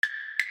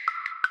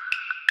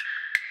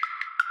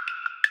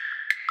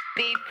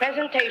The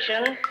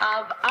presentation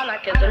of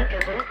anarchism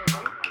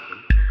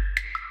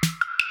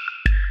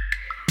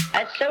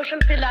as social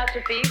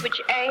philosophy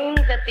which aims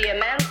at the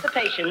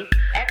emancipation,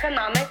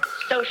 economic,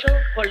 social,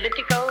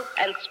 political,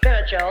 and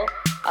spiritual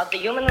of the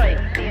human race.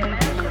 The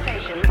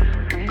emancipation.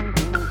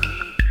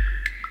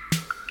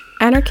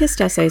 Anarchist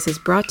Essays is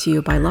brought to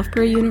you by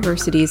Loughborough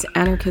University's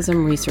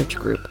Anarchism Research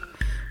Group.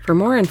 For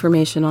more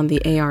information on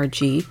the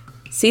ARG,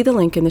 see the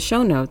link in the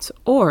show notes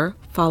or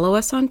follow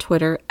us on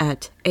Twitter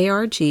at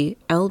ARGLBORO.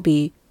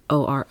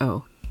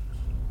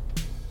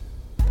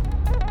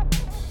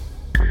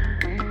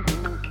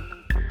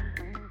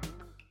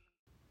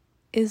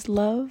 Is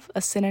love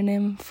a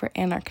synonym for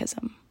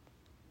anarchism?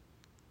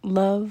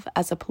 Love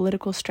as a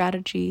political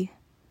strategy,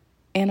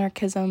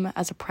 anarchism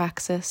as a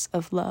praxis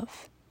of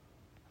love.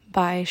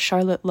 By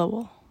Charlotte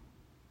Lowell.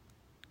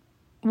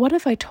 What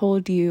if I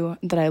told you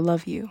that I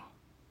love you?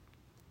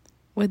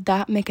 Would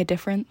that make a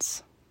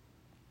difference?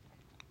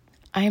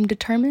 I am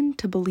determined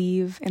to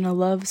believe in a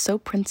love so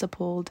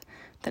principled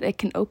that it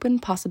can open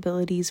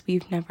possibilities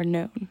we've never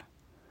known.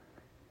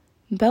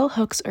 Bell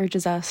Hooks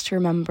urges us to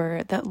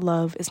remember that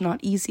love is not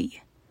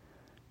easy.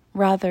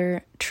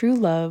 Rather, true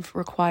love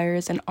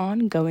requires an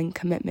ongoing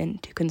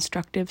commitment to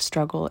constructive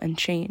struggle and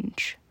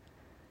change.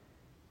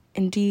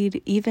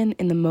 Indeed, even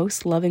in the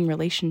most loving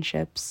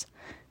relationships,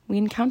 we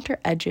encounter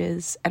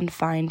edges and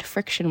find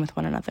friction with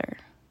one another.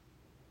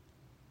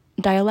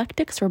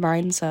 Dialectics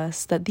reminds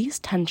us that these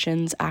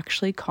tensions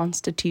actually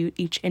constitute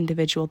each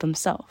individual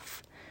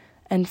themselves,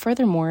 and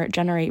furthermore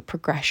generate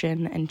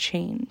progression and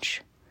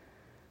change.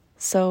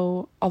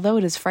 So, although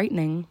it is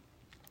frightening,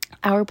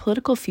 our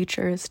political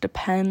futures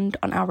depend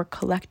on our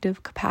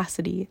collective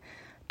capacity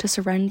to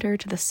surrender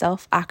to the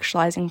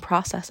self-actualizing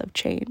process of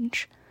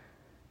change,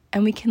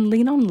 and we can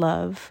lean on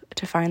love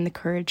to find the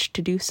courage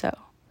to do so.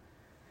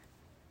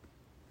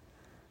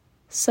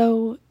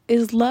 So,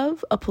 is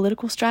love a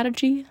political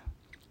strategy?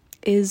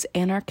 Is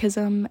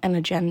anarchism an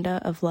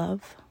agenda of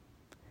love?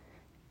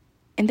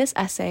 In this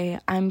essay,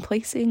 I'm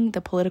placing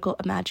the political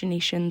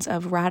imaginations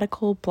of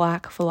radical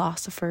Black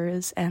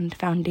philosophers and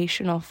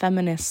foundational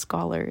feminist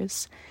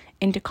scholars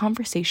into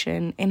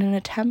conversation in an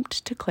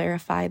attempt to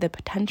clarify the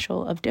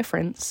potential of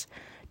difference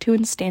to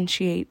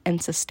instantiate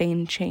and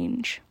sustain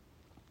change.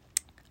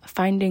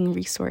 Finding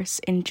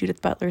resource in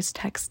Judith Butler's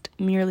text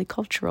Merely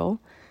Cultural,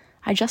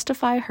 I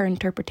justify her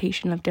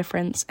interpretation of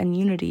difference and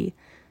unity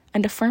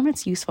and affirm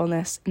its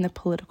usefulness in the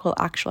political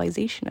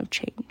actualization of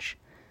change,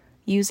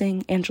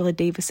 using Angela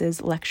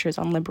Davis's lectures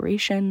on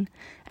liberation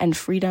and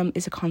freedom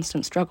is a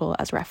constant struggle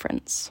as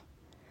reference.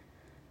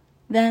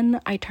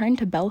 Then I turn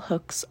to Bell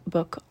Hooks'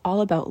 book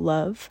All About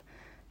Love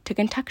to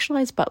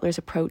contextualize Butler's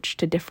approach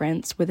to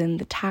difference within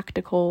the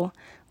tactical,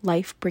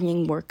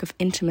 life-bringing work of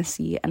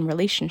intimacy and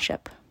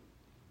relationship.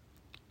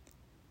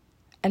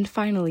 And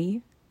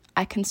finally,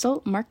 I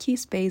consult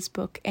Marquise Bay's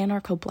book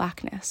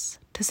Anarcho-Blackness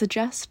to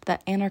suggest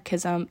that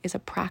anarchism is a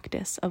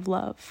practice of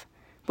love,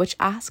 which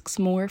asks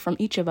more from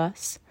each of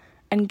us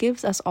and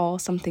gives us all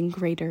something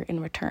greater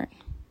in return.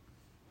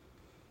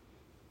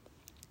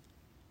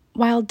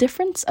 While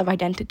difference of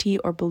identity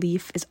or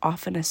belief is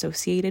often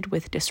associated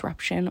with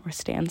disruption or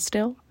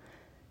standstill,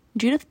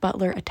 Judith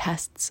Butler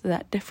attests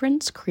that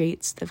difference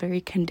creates the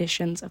very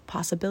conditions of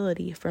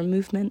possibility for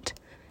movement,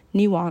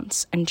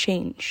 nuance, and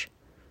change.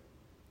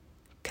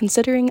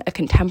 Considering a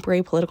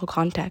contemporary political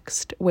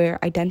context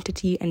where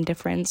identity and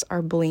difference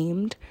are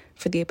blamed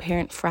for the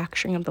apparent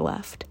fracturing of the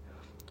left,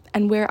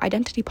 and where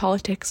identity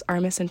politics are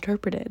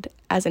misinterpreted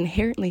as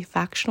inherently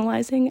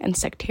factionalizing and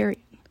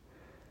sectarian,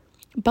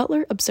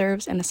 Butler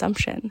observes an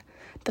assumption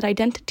that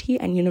identity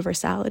and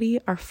universality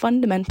are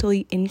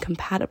fundamentally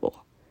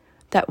incompatible,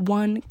 that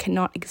one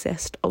cannot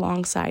exist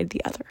alongside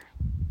the other.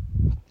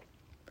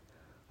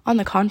 On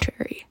the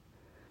contrary,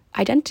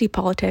 identity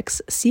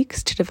politics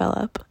seeks to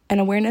develop an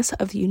awareness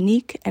of the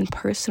unique and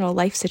personal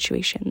life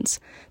situations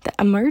that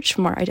emerge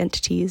from our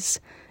identities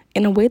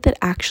in a way that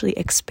actually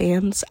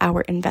expands our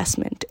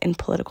investment in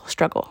political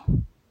struggle.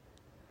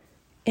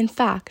 In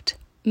fact,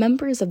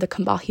 members of the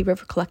Combahee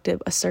River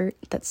Collective assert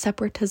that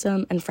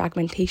separatism and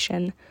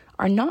fragmentation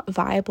are not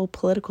viable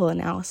political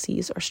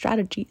analyses or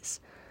strategies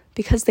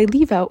because they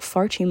leave out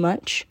far too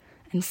much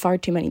and far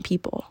too many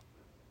people.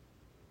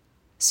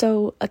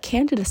 So, a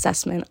candid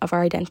assessment of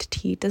our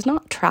identity does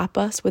not trap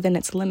us within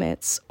its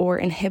limits or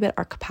inhibit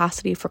our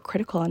capacity for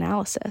critical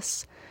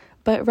analysis,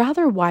 but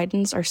rather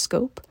widens our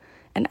scope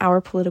and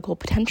our political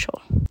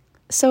potential.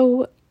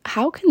 So,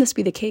 how can this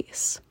be the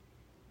case?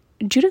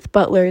 Judith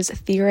Butler's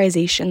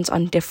theorizations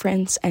on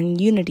difference and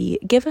unity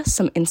give us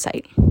some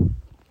insight.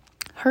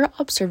 Her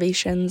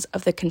observations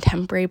of the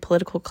contemporary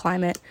political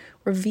climate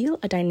reveal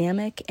a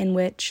dynamic in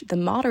which the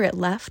moderate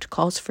left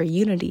calls for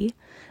unity,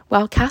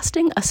 while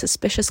casting a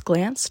suspicious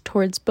glance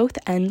towards both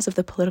ends of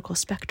the political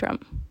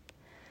spectrum.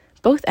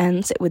 Both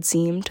ends, it would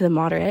seem, to the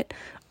moderate,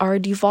 are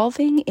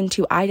devolving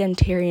into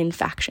identitarian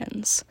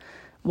factions,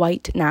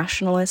 white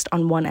nationalist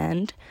on one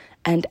end,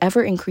 and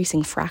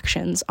ever-increasing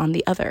fractions on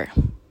the other.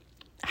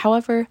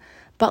 However,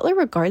 Butler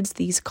regards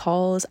these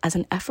calls as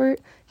an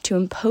effort to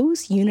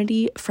impose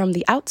unity from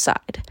the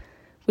outside,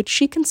 which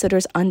she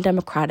considers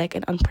undemocratic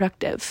and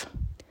unproductive.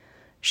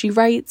 She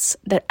writes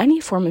that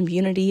any form of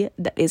unity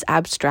that is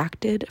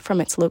abstracted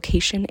from its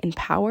location in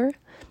power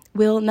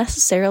will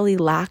necessarily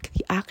lack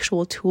the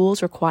actual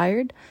tools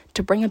required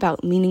to bring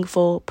about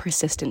meaningful,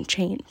 persistent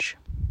change.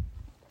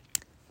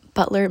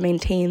 Butler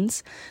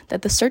maintains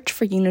that the search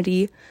for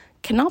unity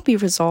cannot be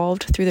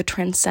resolved through the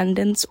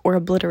transcendence or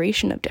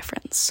obliteration of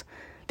difference,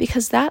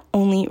 because that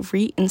only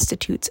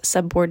reinstitutes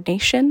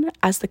subordination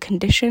as the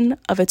condition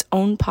of its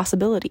own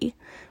possibility,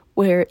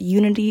 where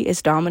unity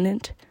is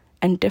dominant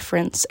and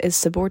difference is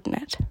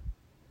subordinate.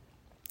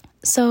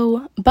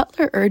 So,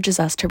 Butler urges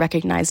us to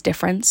recognize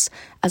difference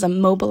as a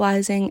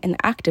mobilizing and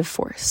active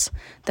force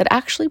that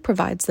actually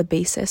provides the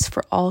basis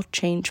for all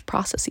change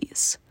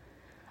processes.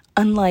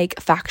 Unlike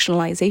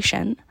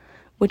factionalization,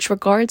 which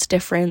regards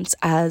difference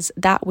as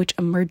that which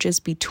emerges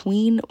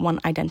between one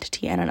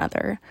identity and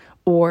another,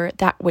 or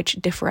that which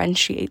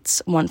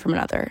differentiates one from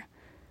another,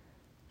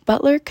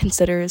 Butler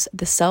considers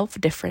the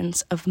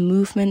self-difference of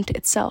movement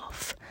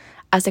itself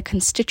as a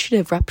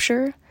constitutive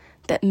rupture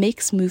that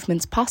makes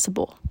movements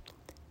possible,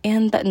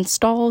 and that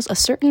installs a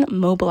certain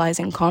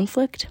mobilizing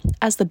conflict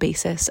as the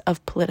basis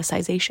of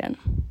politicization.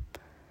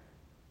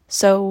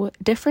 So,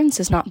 difference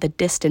is not the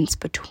distance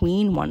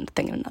between one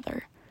thing and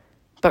another,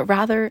 but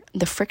rather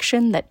the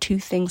friction that two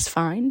things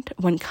find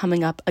when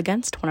coming up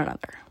against one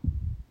another.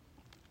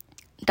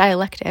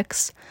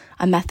 Dialectics,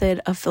 a method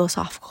of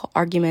philosophical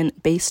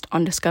argument based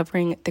on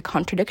discovering the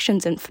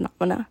contradictions in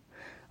phenomena,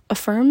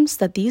 affirms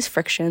that these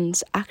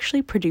frictions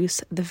actually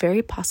produce the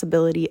very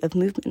possibility of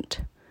movement.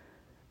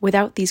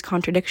 Without these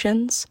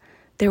contradictions,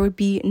 there would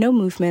be no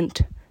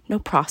movement, no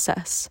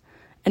process,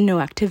 and no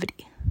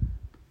activity.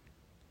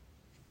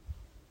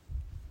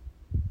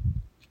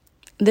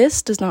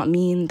 This does not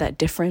mean that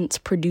difference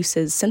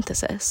produces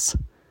synthesis.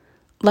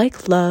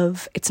 Like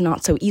love, it's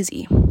not so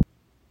easy.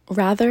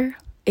 Rather,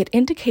 it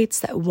indicates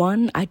that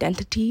one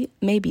identity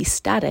may be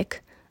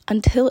static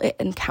until it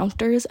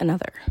encounters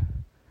another.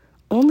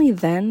 Only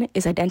then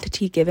is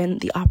identity given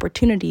the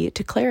opportunity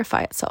to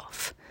clarify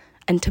itself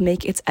and to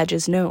make its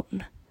edges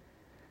known.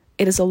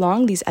 It is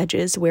along these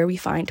edges where we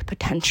find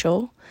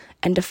potential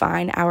and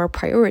define our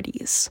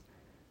priorities.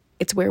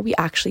 It's where we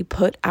actually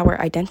put our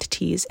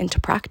identities into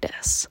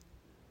practice.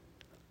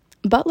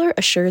 Butler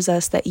assures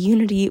us that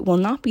unity will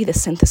not be the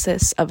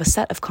synthesis of a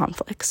set of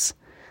conflicts,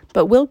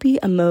 but will be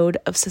a mode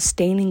of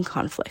sustaining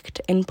conflict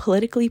in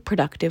politically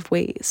productive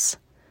ways.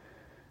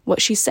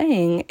 What she's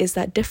saying is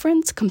that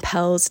difference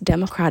compels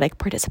democratic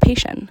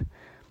participation.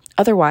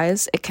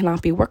 Otherwise, it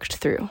cannot be worked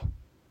through.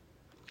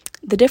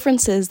 The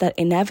differences that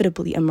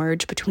inevitably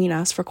emerge between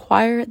us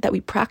require that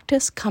we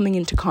practice coming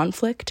into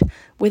conflict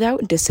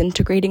without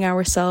disintegrating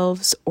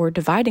ourselves or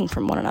dividing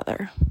from one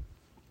another.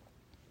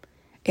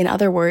 In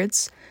other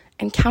words,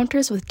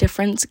 encounters with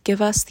difference give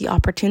us the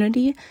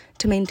opportunity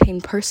to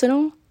maintain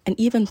personal and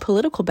even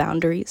political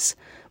boundaries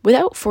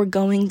without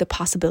foregoing the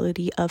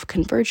possibility of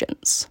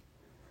convergence.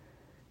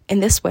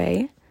 In this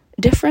way,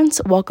 difference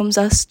welcomes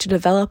us to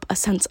develop a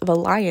sense of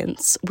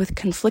alliance with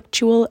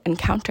conflictual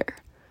encounter,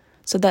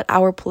 so that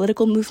our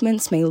political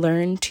movements may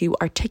learn to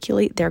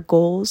articulate their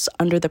goals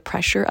under the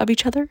pressure of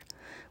each other,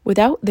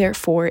 without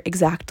therefore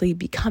exactly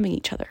becoming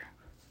each other.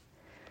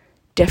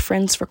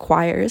 Difference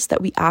requires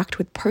that we act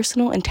with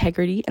personal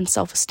integrity and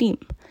self-esteem,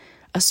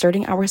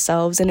 asserting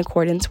ourselves in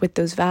accordance with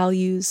those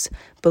values,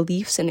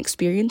 beliefs, and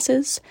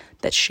experiences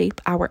that shape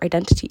our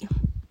identity.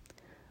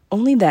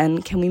 Only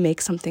then can we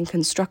make something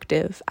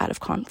constructive out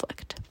of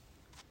conflict.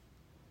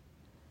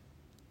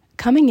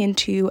 Coming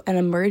into and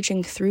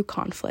emerging through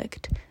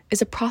conflict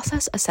is a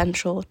process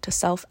essential to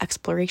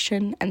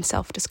self-exploration and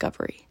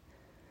self-discovery.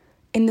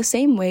 In the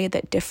same way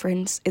that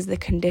difference is the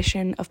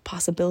condition of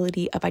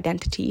possibility of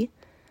identity,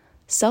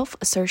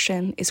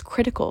 self-assertion is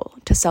critical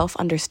to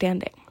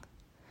self-understanding.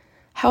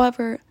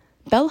 However,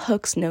 Bell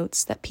Hooks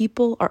notes that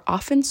people are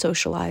often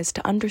socialized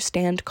to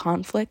understand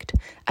conflict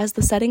as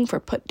the setting for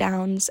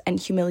put-downs and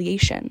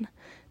humiliation,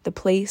 the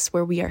place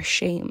where we are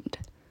shamed.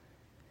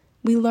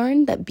 We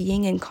learn that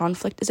being in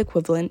conflict is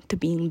equivalent to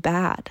being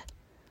bad.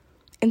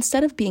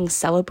 Instead of being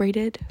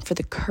celebrated for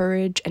the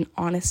courage and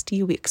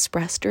honesty we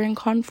express during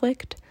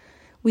conflict,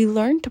 we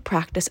learn to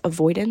practice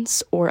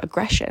avoidance or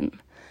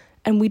aggression,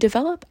 and we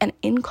develop an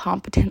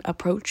incompetent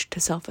approach to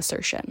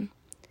self-assertion.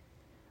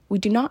 We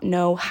do not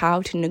know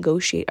how to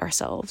negotiate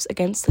ourselves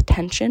against the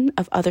tension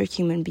of other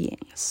human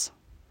beings.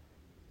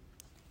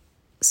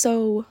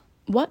 So,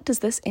 what does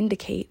this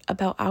indicate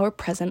about our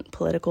present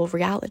political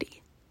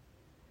reality?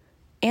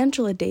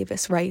 Angela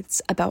Davis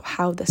writes about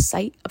how the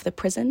site of the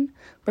prison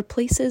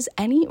replaces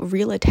any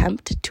real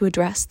attempt to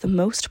address the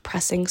most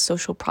pressing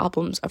social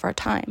problems of our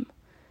time.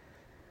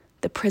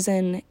 The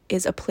prison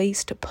is a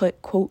place to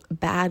put, quote,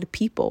 bad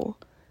people,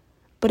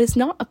 but is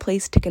not a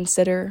place to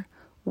consider,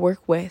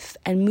 work with,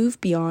 and move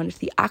beyond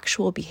the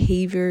actual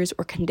behaviors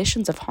or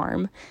conditions of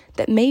harm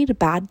that made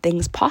bad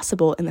things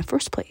possible in the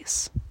first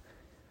place.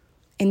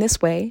 In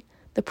this way,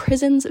 The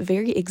prison's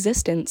very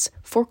existence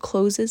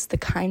forecloses the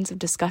kinds of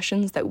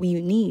discussions that we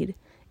need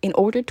in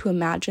order to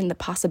imagine the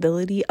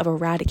possibility of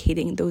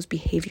eradicating those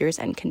behaviors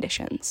and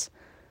conditions.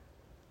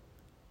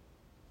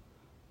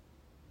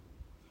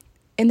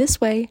 In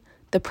this way,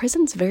 the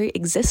prison's very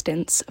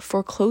existence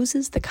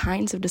forecloses the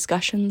kinds of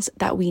discussions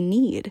that we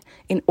need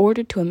in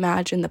order to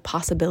imagine the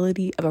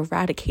possibility of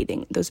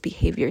eradicating those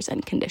behaviors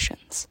and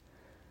conditions.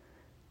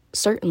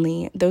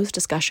 Certainly, those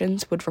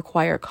discussions would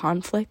require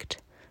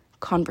conflict,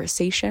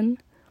 conversation,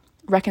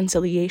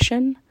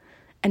 reconciliation,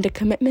 and a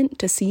commitment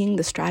to seeing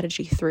the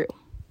strategy through.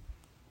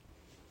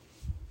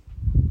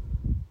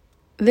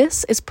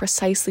 This is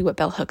precisely what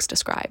Bell Hooks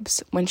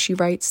describes when she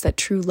writes that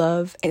true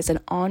love is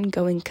an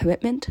ongoing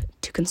commitment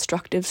to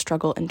constructive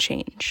struggle and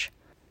change.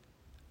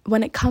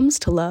 When it comes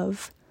to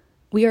love,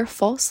 we are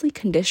falsely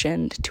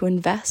conditioned to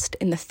invest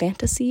in the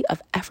fantasy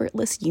of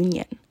effortless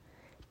union.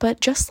 But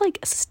just like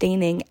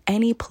sustaining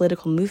any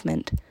political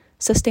movement,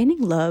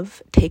 sustaining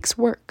love takes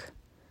work.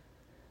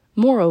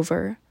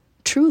 Moreover,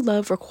 true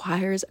love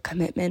requires a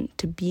commitment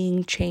to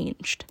being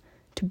changed,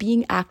 to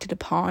being acted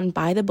upon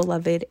by the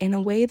beloved in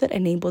a way that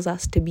enables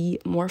us to be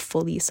more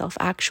fully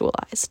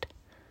self-actualized.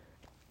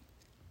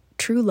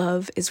 True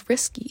love is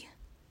risky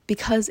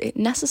because it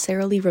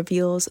necessarily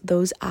reveals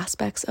those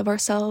aspects of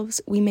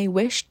ourselves we may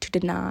wish to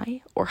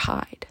deny or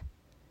hide.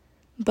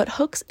 But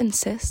Hooks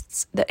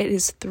insists that it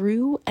is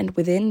through and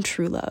within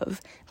true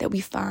love that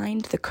we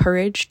find the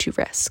courage to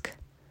risk.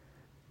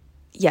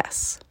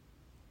 Yes,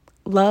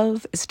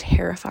 love is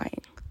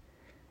terrifying.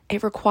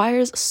 It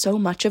requires so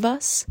much of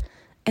us,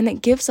 and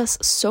it gives us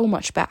so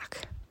much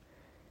back.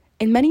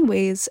 In many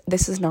ways,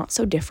 this is not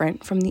so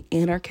different from the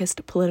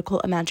anarchist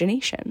political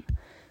imagination,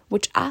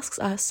 which asks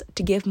us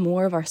to give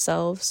more of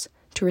ourselves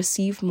to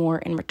receive more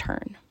in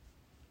return.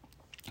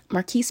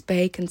 Marquise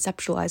Bey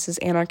conceptualizes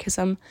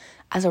anarchism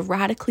as a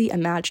radically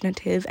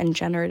imaginative and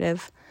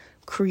generative,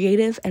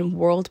 creative and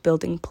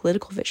world-building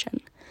political vision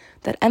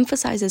that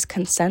emphasizes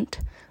consent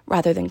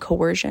rather than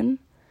coercion,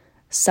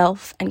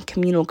 self and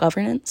communal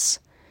governance,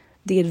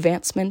 the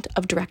advancement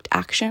of direct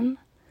action,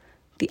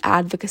 the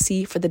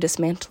advocacy for the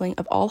dismantling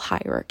of all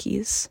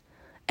hierarchies,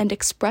 and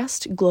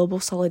expressed global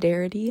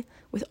solidarity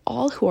with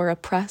all who are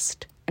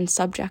oppressed and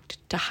subject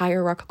to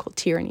hierarchical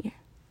tyranny.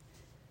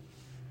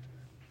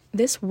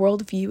 This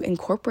worldview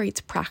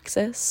incorporates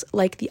praxis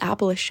like the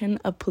abolition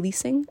of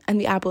policing and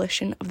the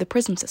abolition of the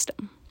prison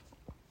system.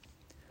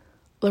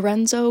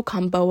 Lorenzo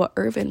Camboa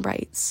Irvin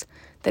writes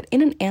that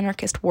in an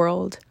anarchist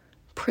world,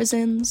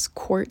 prisons,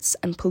 courts,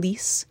 and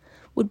police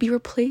would be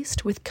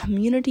replaced with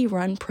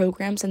community-run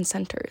programs and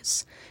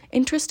centers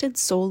interested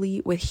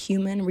solely with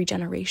human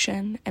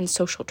regeneration and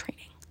social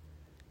training.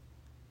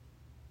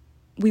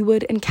 We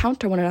would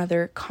encounter one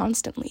another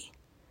constantly,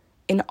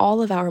 in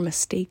all of our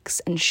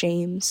mistakes and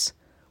shames,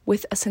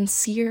 with a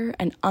sincere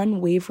and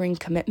unwavering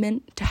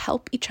commitment to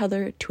help each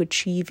other to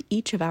achieve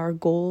each of our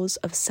goals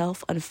of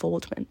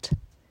self-unfoldment.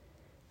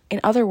 In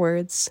other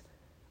words,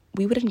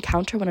 we would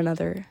encounter one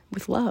another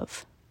with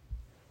love.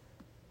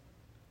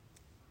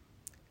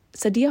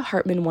 Saidiya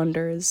Hartman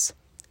wonders,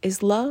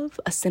 is love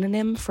a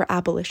synonym for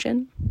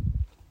abolition?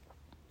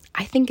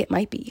 I think it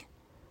might be.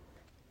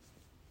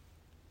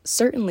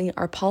 Certainly,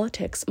 our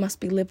politics must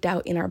be lived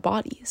out in our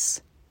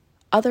bodies.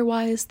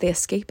 Otherwise, they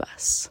escape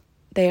us.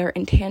 They are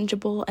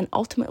intangible and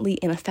ultimately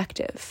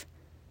ineffective.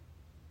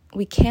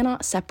 We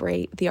cannot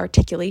separate the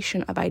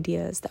articulation of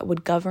ideas that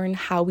would govern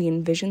how we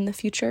envision the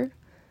future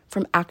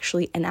from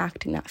actually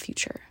enacting that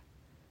future.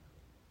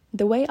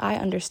 The way I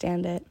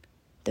understand it,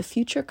 the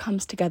future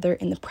comes together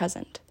in the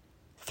present,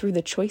 through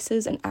the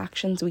choices and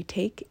actions we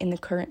take in the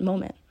current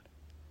moment.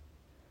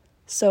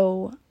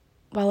 So,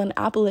 while an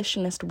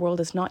abolitionist world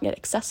is not yet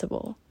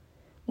accessible,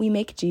 we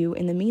make do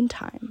in the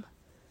meantime,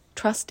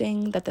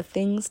 trusting that the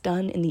things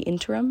done in the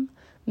interim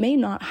may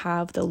not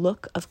have the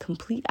look of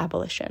complete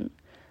abolition,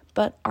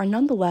 but are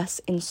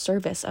nonetheless in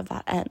service of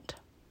that end.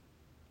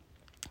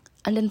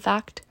 And in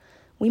fact,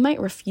 we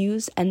might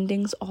refuse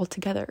endings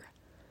altogether,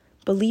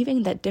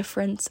 believing that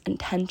difference and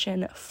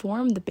tension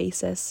form the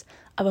basis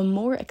of a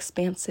more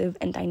expansive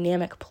and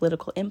dynamic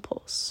political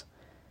impulse,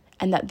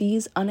 and that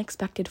these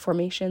unexpected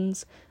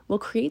formations will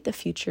create the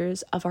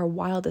futures of our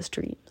wildest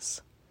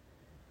dreams.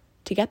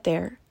 To get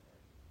there,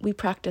 we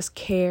practice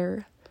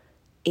care,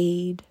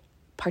 aid,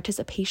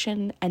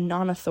 participation, and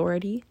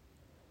non-authority,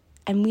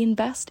 and we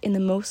invest in the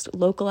most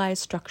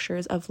localized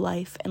structures of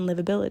life and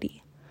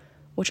livability,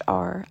 which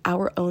are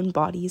our own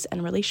bodies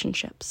and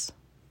relationships.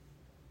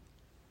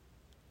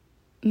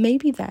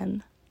 Maybe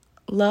then,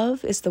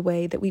 love is the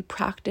way that we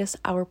practice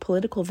our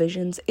political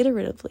visions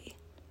iteratively,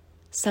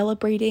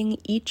 celebrating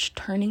each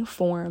turning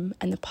form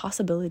and the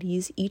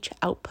possibilities each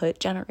output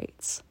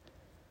generates.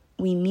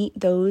 We meet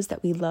those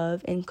that we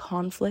love in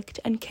conflict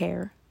and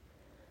care,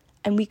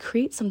 and we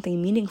create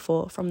something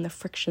meaningful from the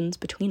frictions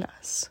between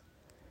us.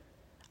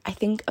 I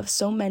think of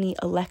so many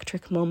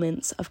electric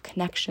moments of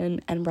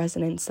connection and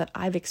resonance that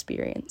I've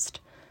experienced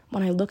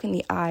when I look in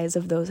the eyes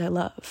of those I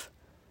love.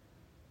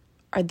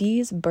 Are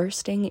these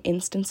bursting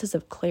instances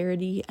of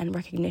clarity and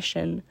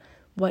recognition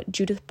what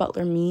Judith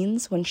Butler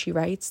means when she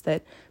writes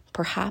that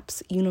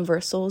perhaps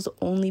universals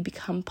only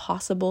become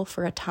possible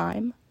for a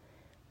time,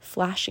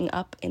 flashing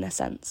up in a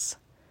sense,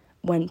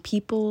 when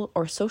people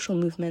or social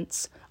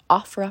movements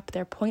offer up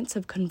their points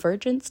of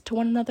convergence to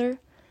one another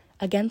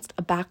against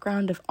a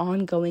background of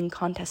ongoing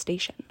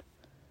contestation.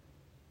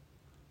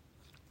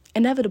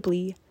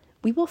 Inevitably,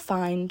 we will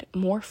find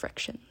more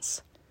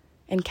frictions,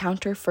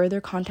 encounter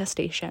further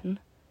contestation,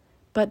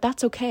 but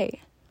that's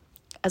okay,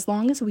 as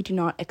long as we do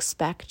not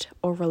expect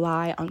or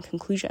rely on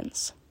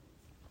conclusions.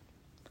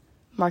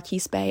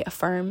 Marquise Bey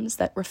affirms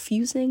that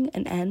refusing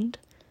an end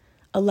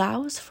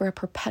allows for a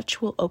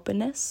perpetual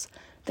openness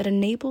that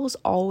enables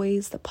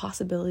always the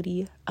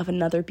possibility of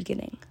another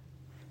beginning.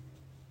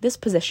 This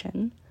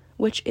position,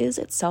 which is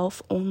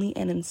itself only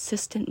an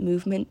insistent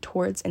movement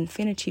towards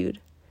infinitude,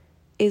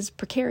 is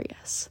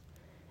precarious.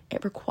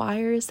 It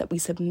requires that we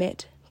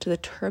submit to the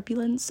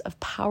turbulence of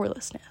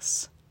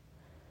powerlessness.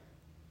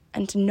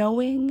 And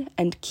knowing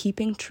and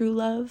keeping true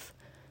love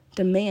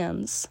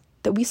demands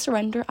that we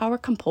surrender our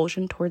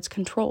compulsion towards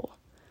control.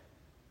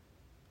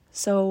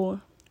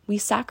 So we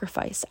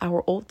sacrifice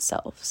our old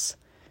selves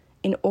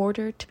in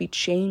order to be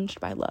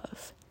changed by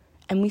love,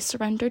 and we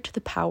surrender to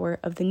the power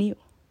of the new.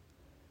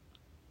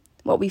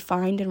 What we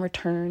find in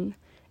return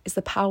is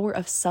the power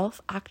of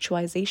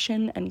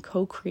self-actualization and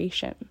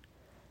co-creation,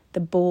 the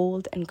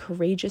bold and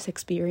courageous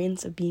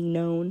experience of being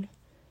known,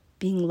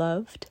 being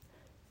loved,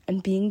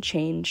 and being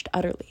changed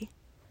utterly.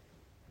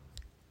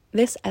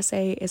 This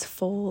essay is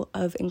full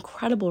of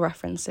incredible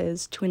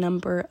references to a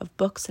number of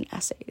books and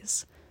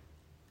essays,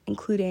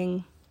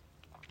 including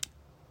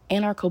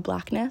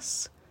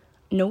Anarcho-Blackness,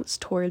 Notes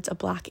Towards a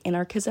Black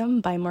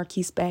Anarchism by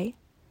Marquise Bey,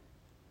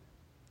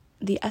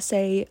 the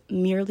essay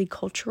Merely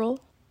Cultural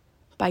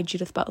by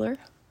Judith Butler,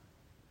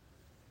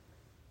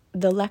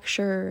 the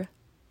lecture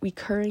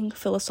Recurring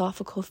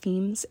Philosophical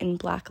Themes in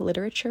Black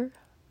Literature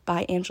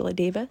by Angela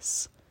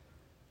Davis,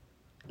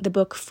 the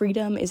book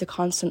Freedom is a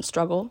Constant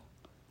Struggle,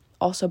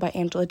 also by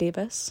Angela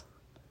Davis,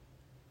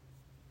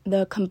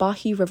 the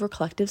Combahee River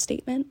Collective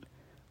Statement,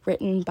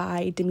 written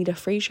by Demita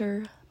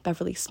Frazier,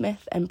 Beverly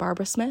Smith, and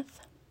Barbara Smith,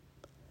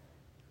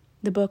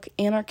 the book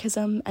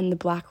Anarchism and the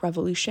Black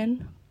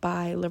Revolution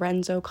by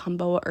Lorenzo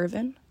Camboa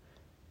Irvin,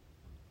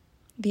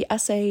 the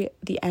essay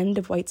The End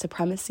of White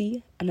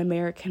Supremacy, An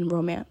American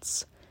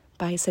Romance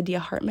by Saidiya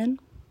Hartman,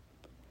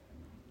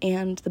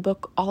 and the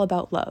book All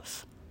About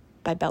Love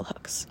by Bell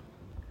Hooks.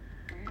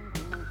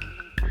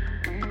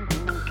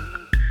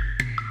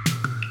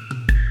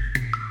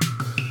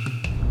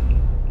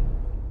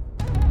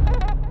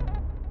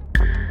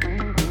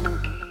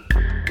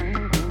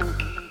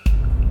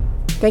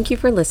 Thank you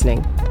for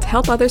listening. To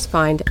help others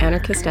find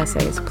anarchist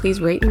essays, please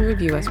rate and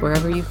review us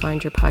wherever you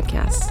find your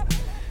podcasts.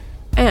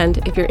 And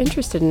if you're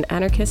interested in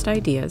anarchist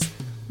ideas,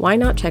 why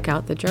not check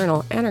out the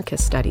journal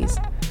Anarchist Studies?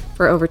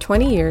 For over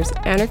 20 years,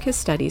 Anarchist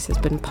Studies has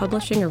been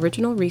publishing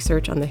original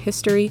research on the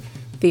history,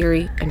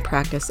 theory, and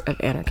practice of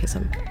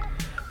anarchism.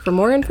 For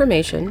more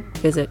information,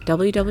 visit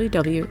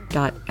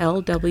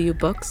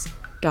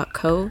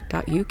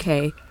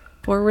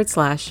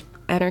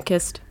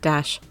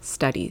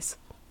www.lwbooks.co.uk/anarchist-studies.